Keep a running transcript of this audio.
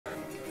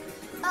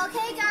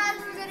Okay guys,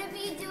 we're going to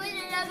be doing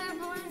another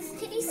Balloons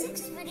Kitty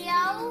 6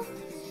 video,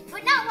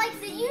 but not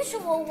like the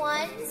usual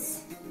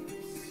ones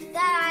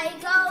that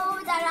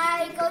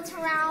I go to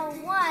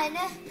round 1,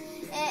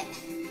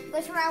 go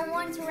to round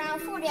 1 to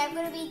round 40. I'm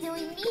going to be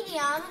doing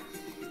medium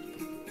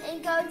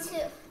and go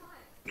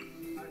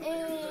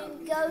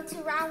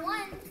to round 1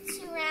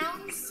 to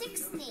round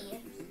 60.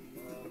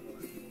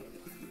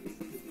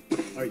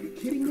 Are you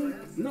kidding me?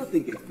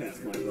 Nothing gets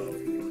past my bow.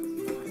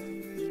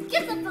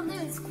 Get the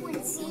balloons,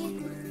 Quincy,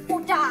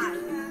 or die.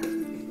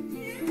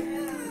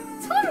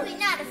 Totally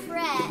not a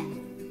threat.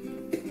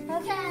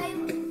 Okay?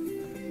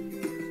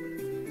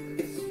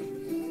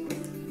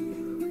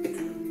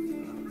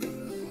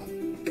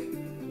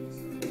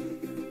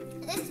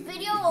 This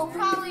video will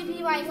probably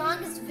be my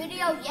longest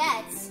video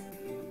yet.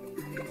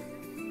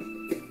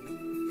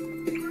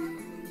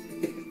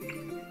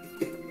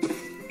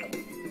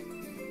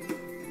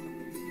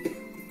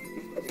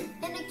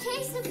 In the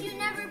case if you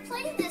never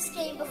played this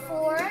game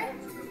before,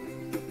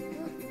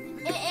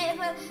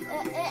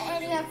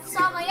 and you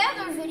saw my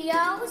other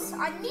videos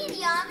on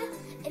medium,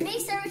 it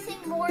makes everything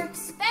more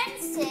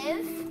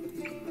expensive.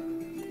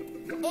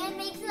 It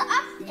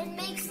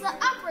makes the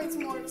upgrades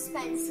more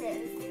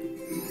expensive.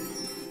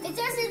 It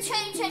doesn't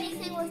change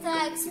anything with the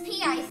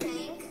XP, I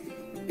think.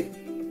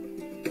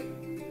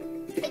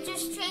 It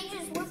just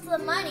changes with the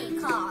money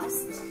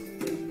cost.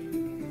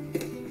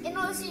 And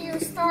also your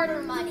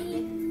starter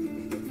money.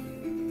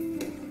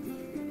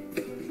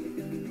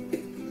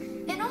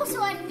 And also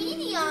on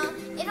medium,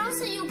 and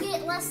also you'll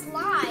get less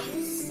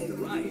lives.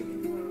 Right.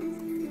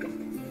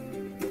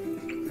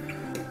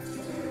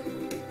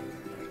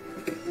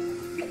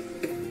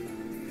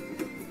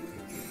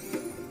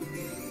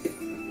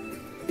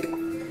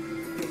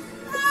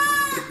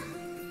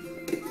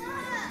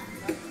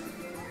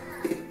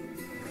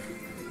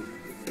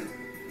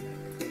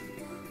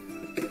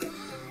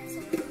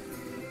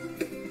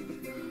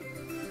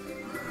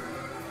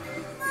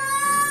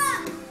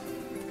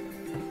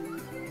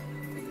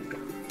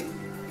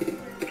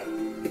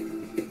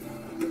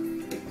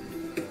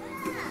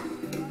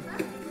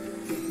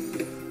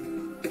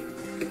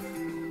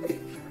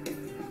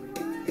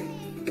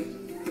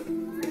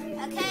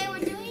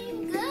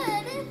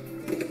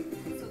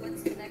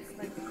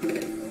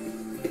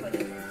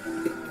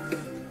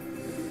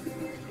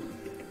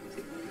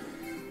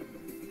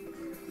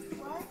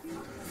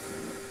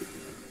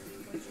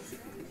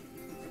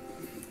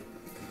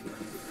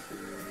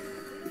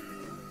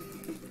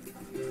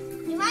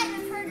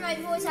 My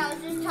voice, I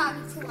was just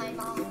talking to my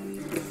mom.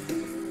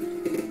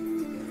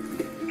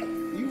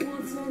 You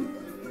want some?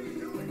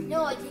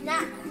 No, I did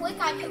not click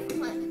on your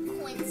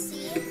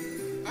Quincy.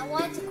 I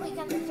wanted to click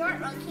on the Dirt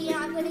Monkey, and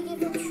I'm going to give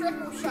him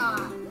triple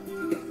shot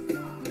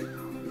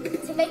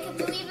to make him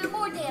do even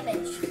more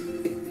damage.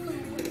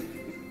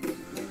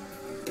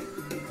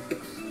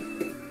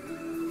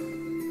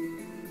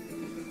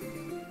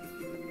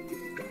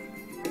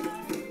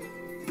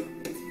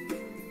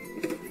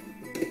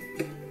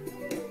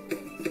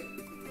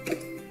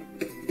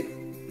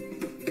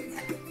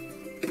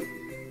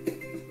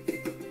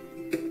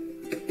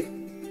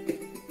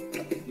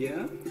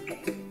 Yeah?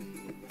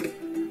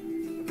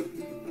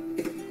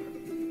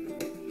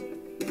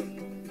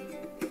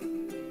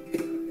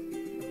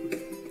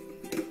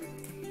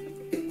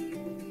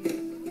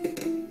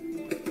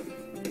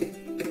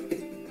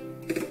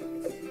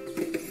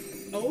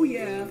 Oh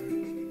yeah.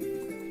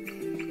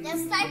 The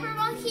Sniper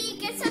Monkey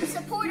gets some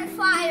supportive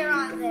fire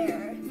on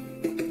there.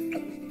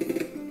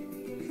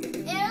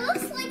 And it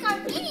looks like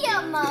on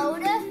medium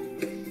mode,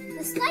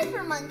 the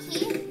Sniper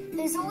Monkey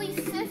is only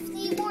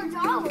 $50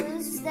 more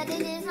than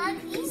it is on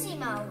easy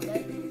mode.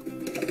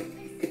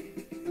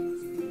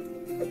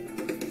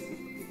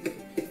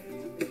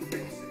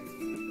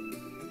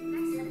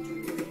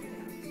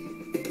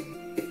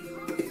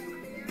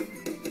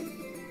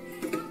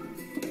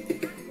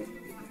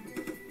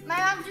 My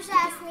mom just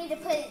asked me to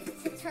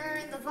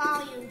turn the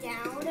volume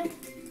down.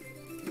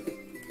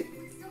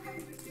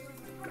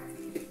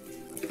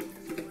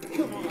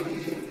 Come on.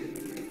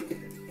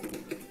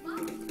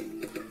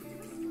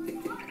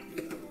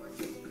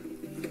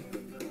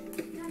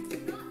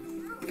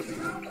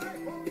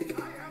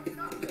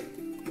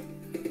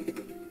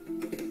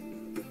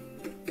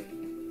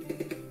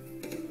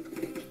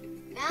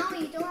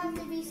 You don't have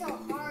to be so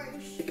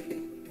harsh.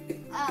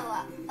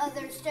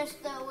 There's just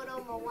a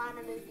little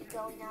Moana movie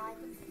going on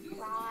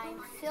while I'm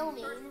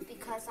filming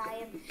because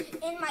I am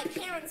in my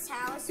parents'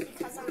 house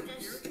because I'm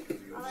just a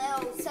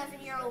little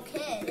 7-year-old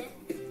kid.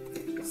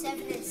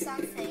 7 and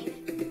something.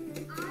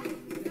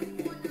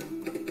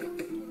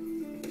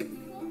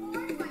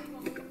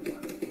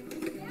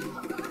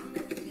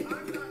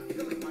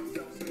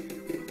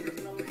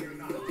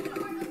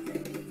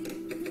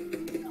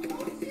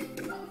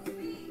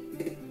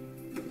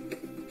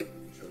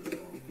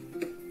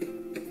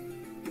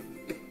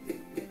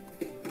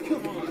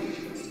 Come on.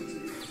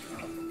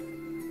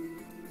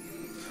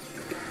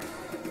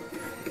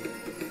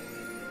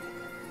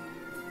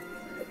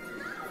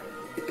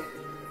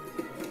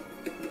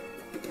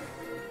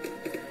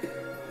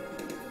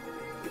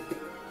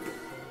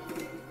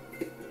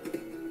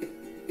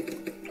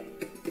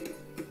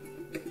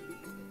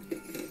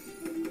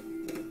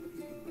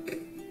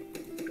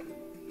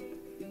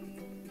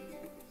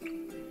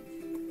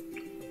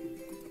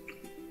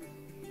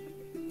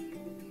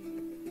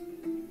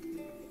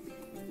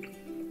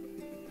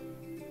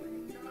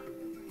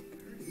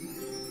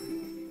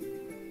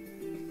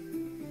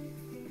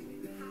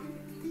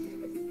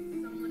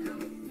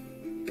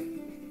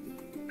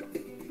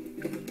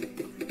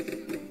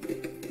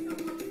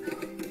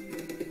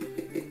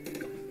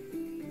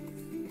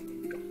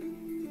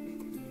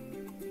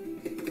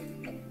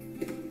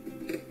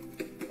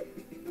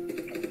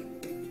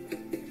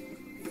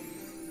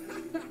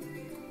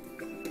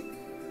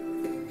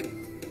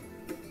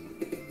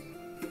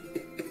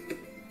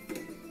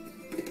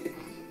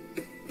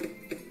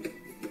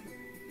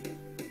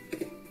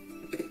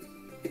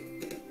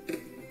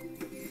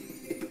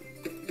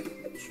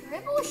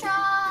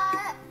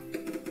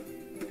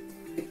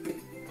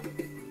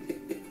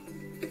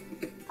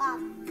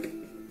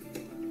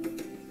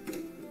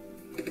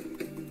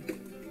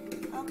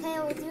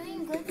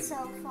 so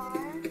far.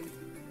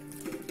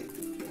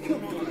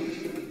 Come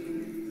on.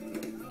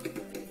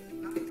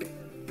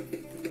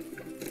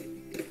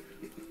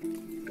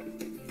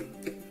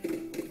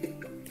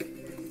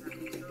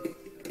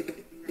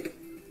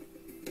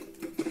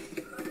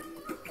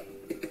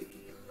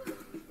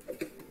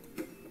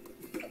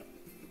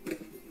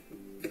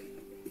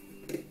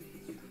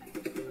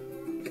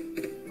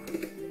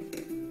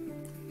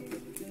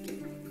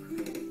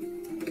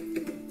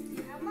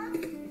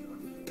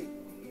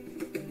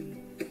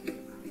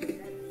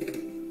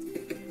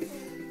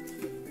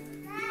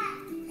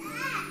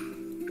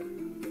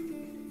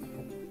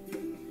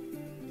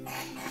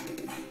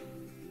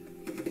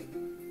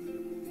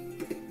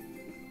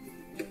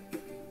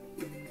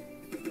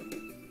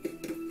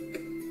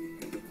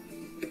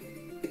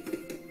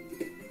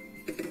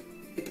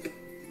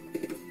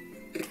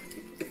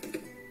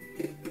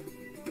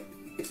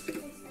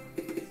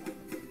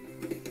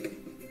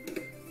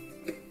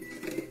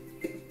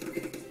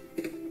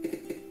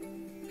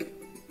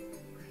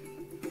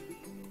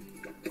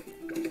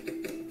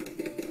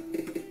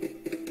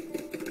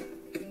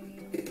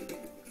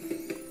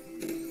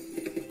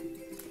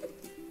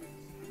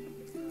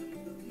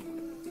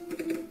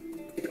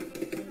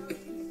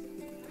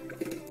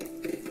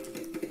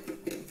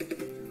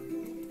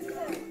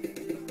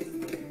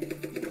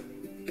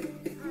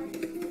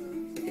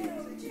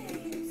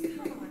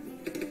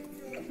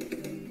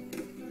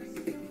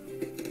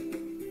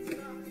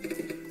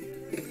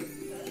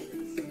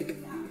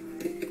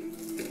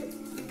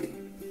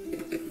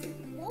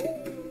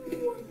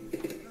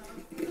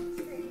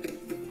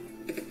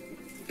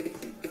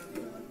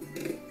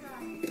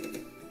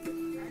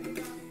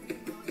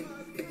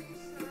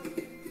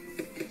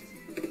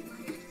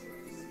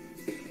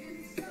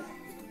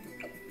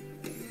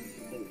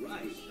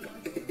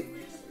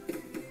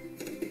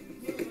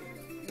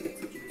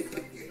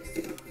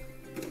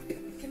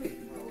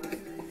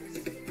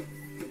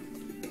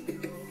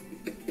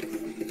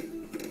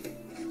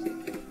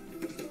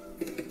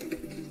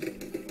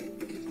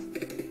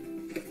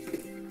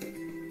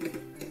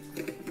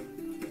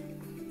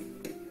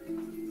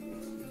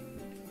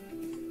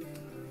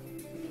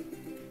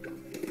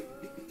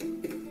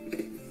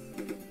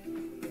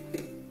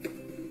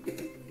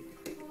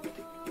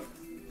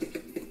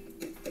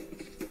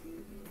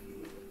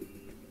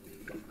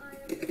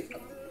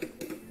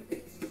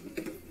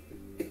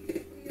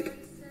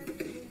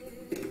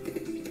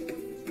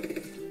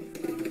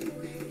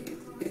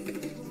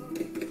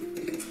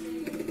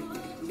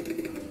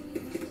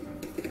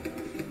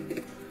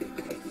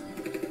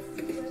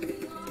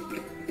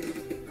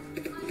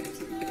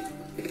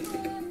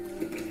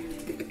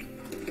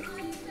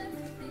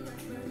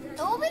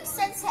 Makes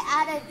sense to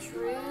add a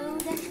druid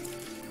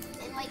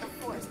in like a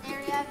forest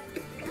area,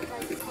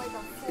 like it's like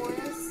a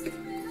forest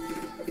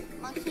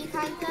monkey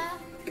kinda.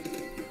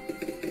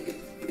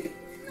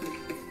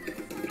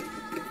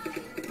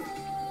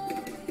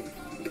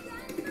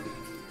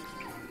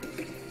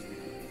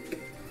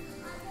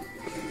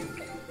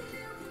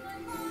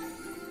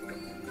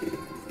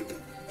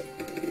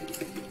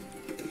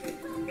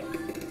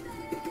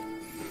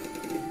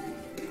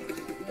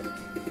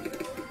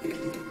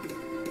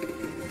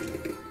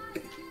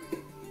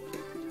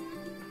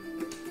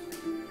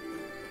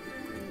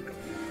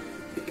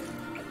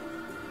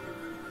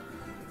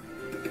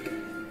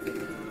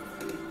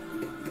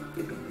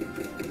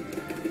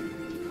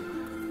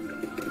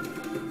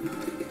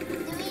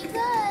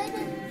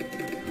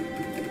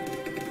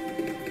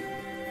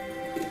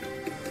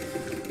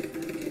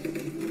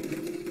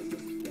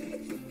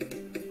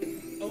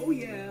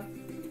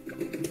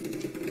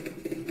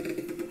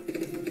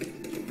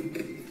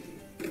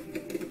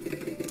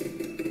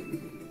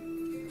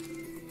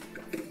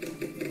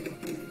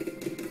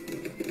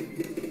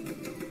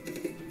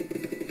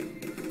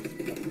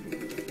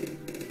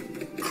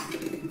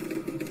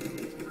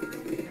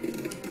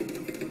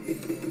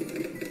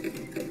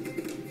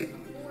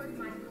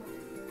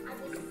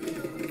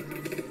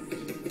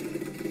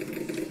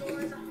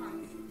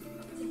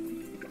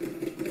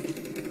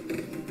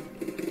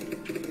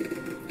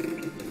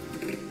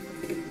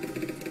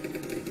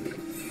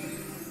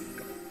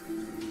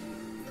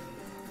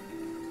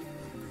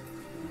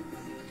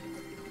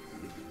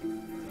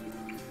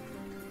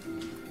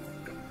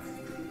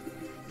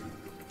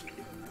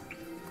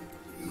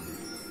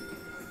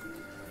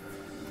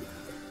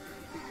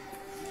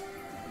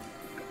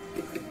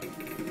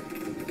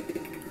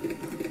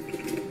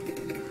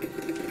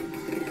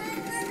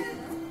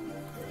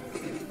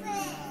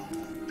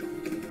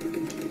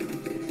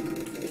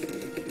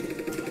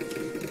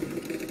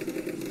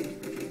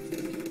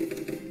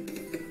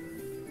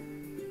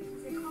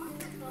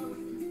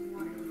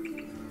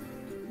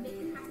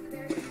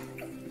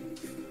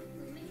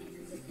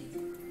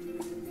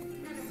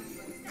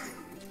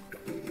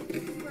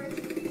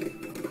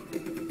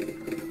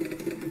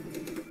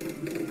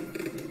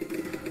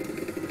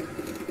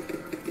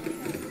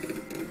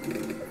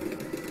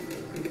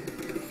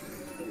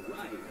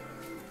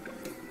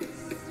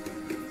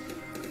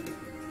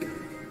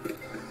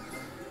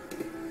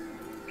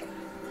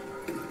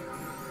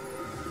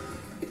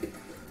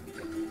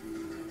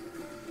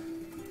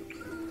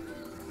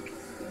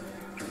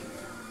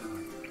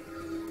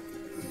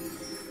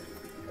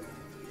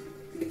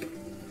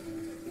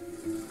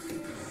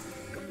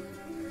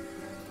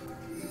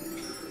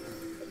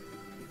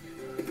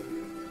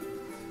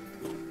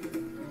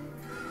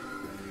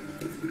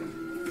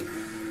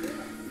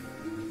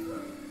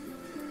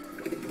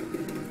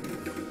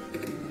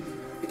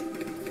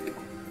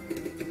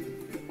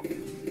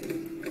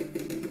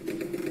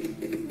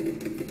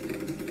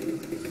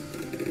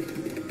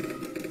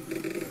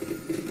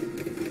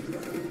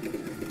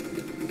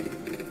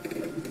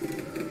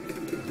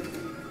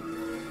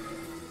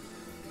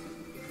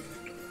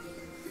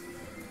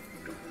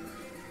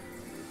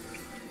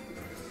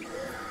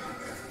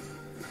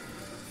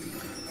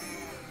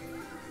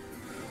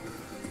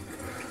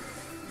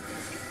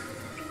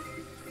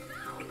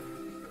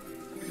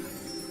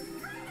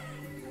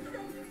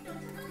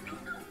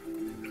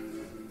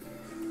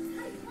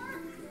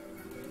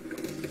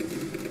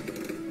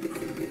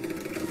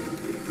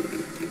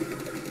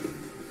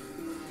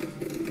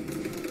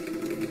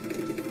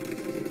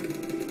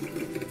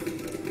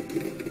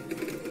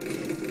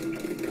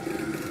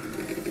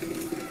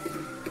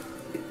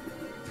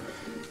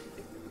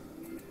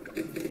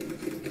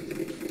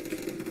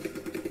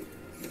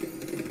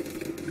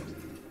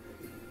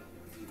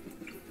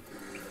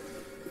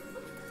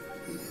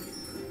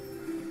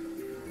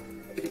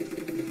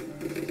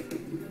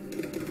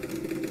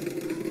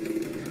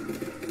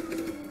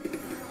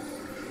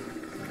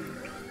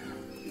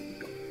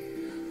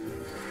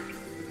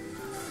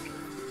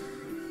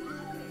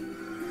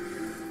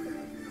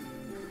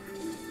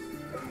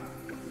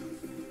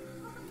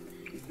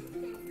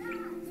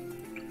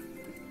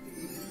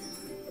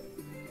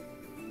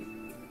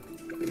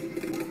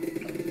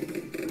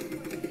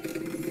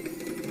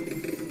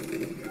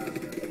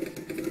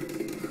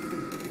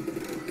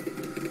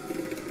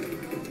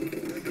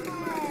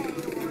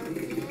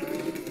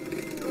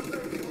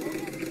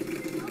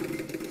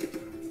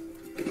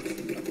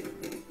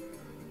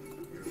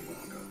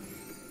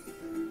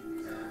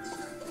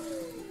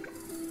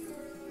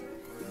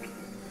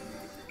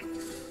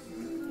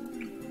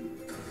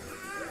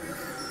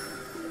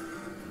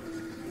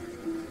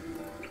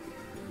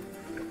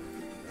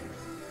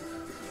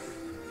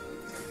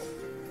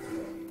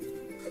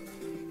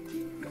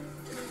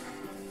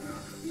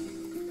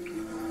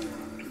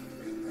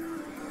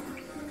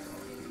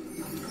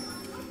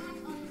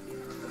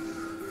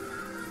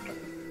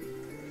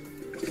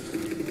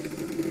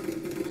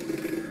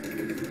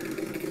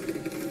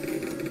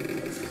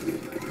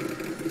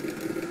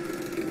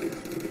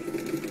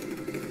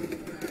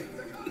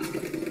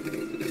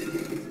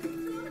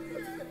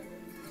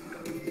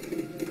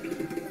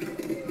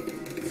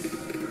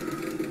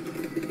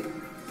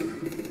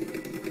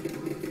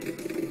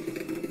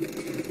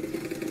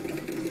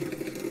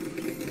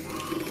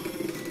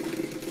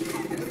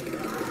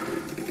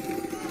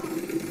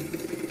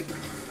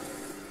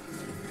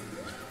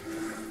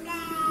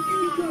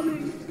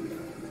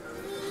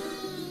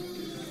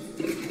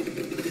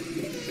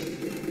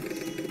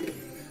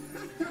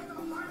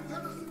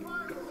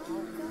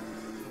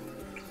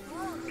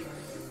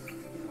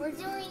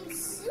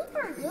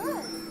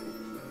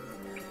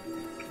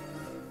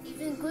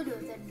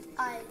 gooder than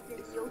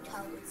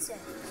Yota would say.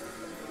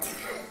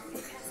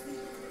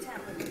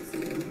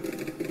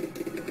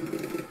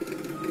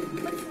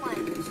 Which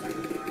one?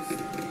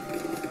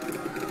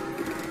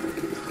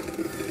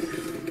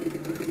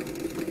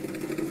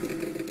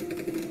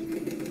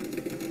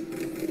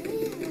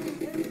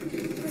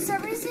 For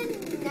some reason,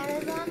 none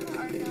of them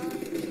are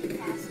getting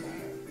past there.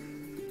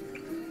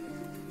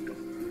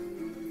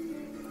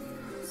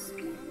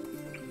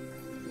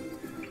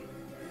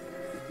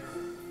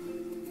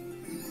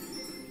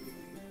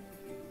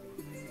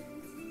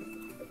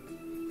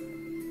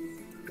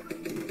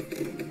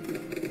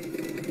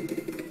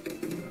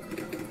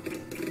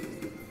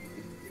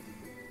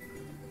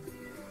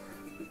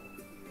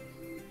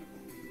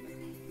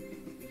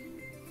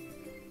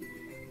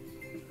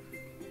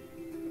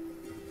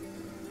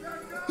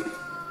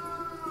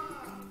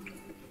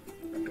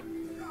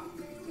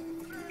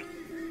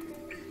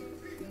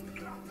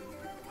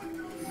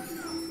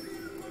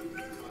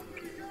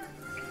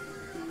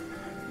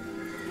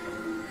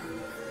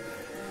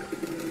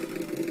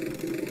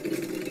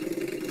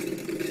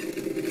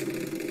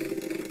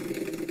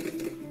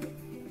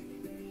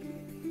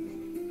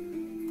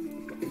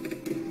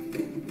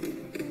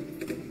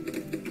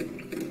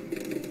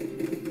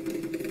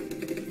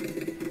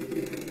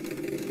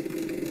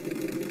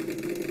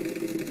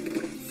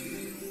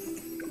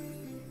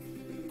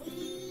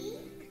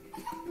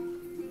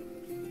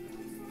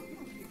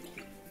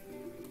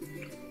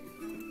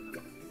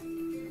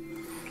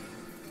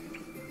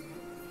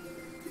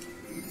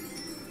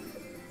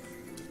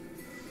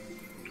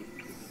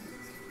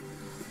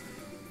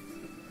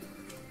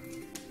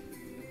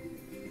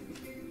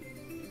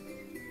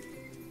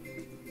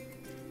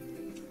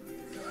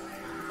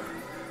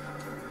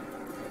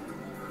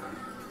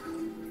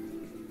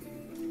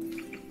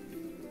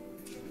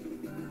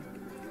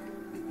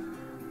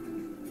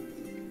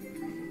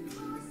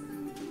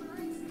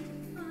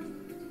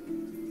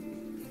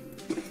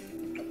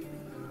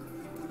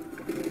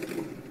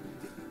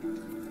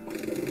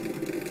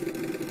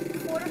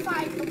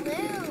 5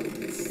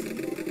 balloons.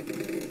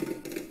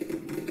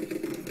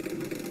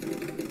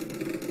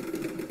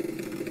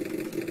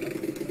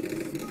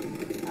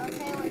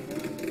 Okay, we're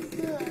doing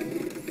good.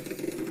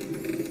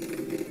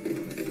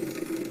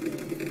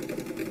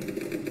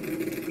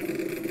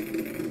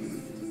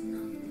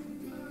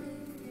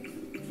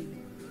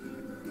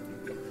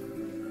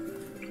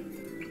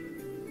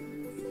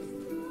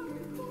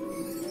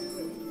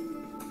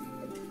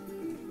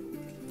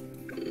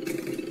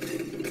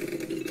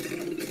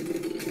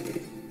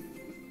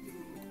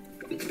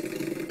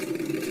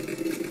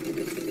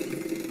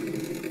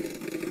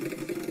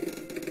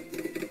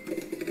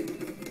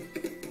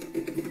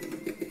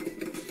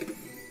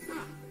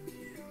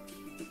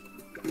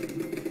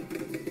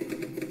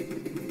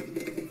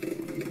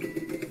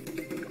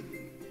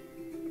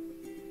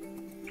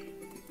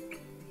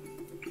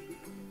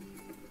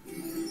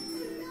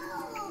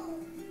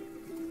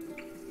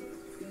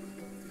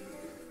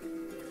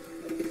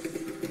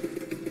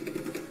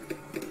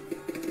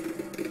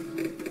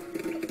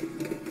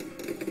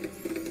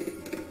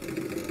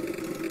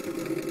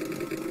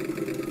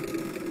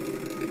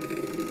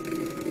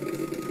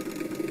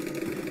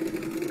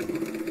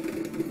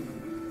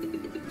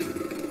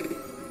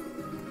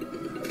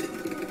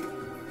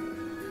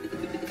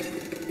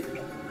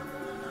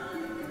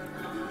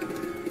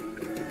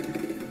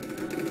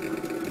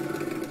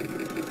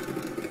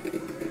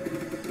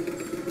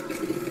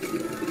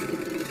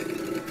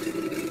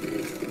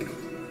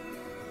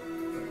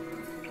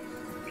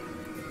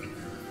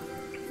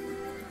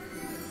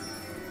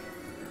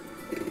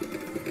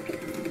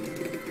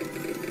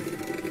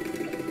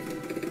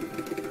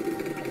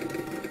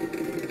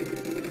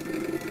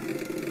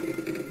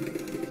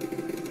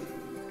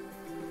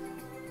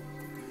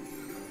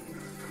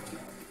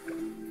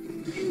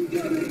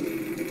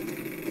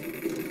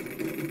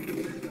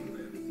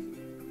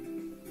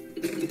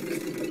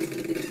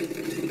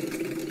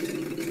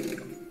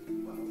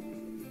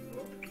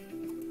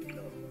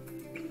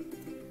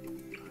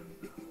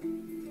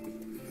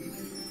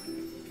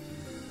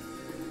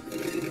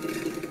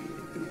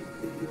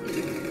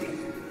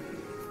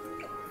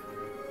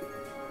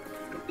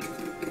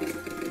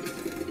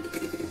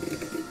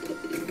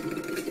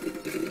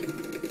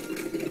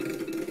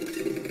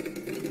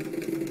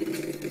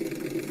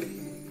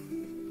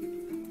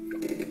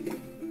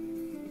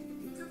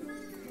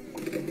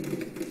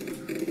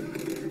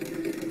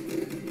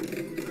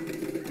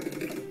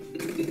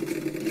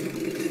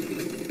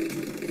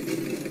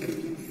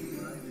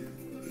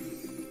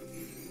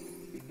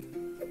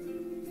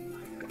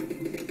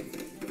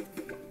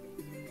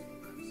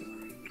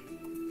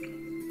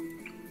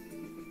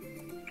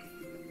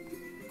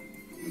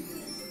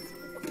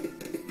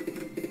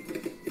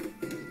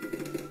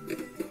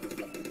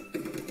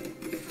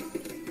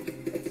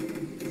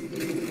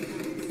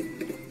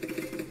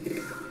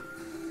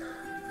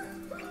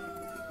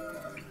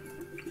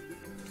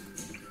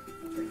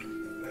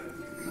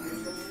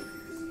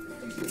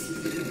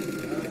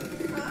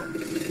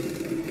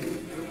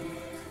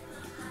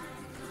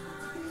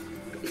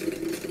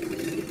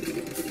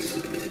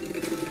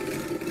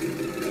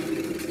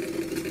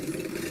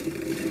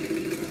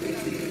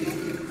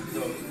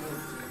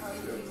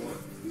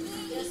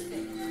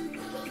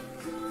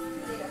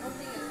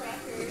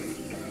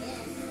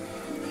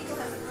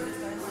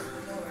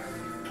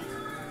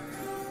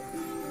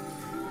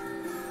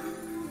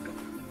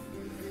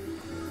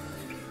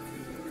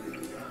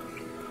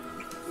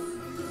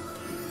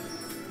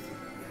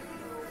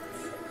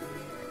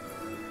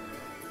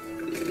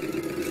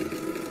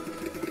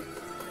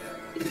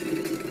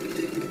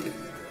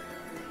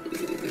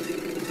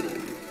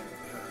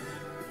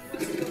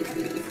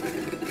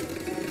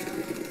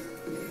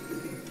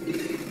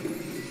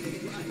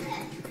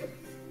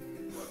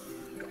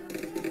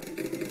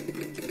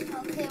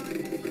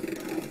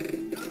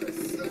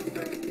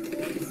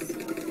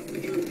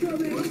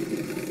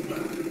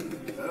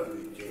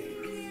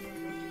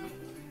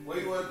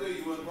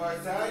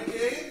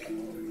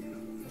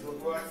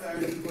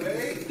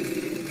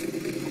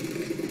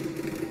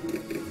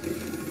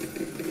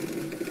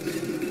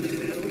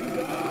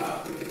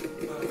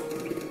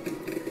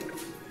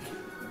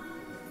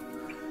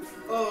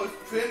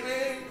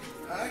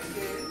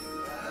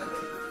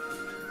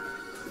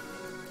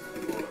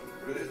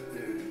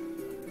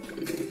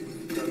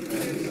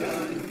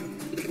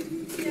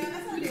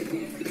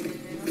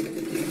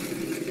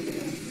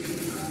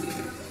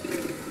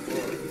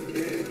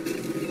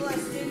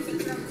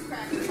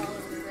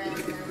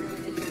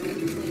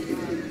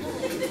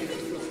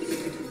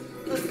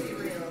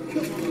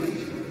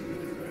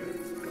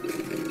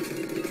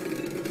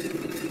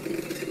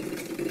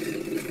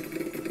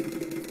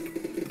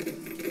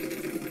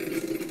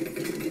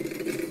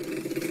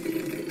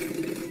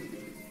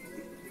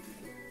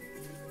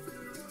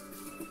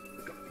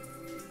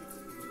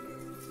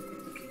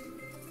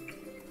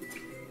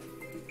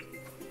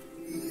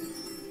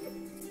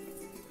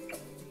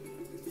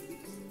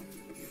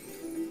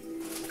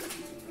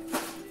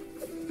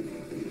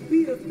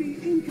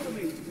 BFB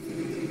incoming!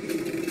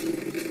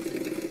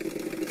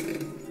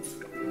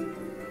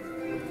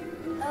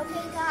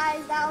 Okay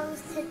guys, that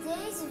was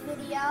today's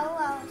video.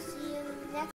 I'll see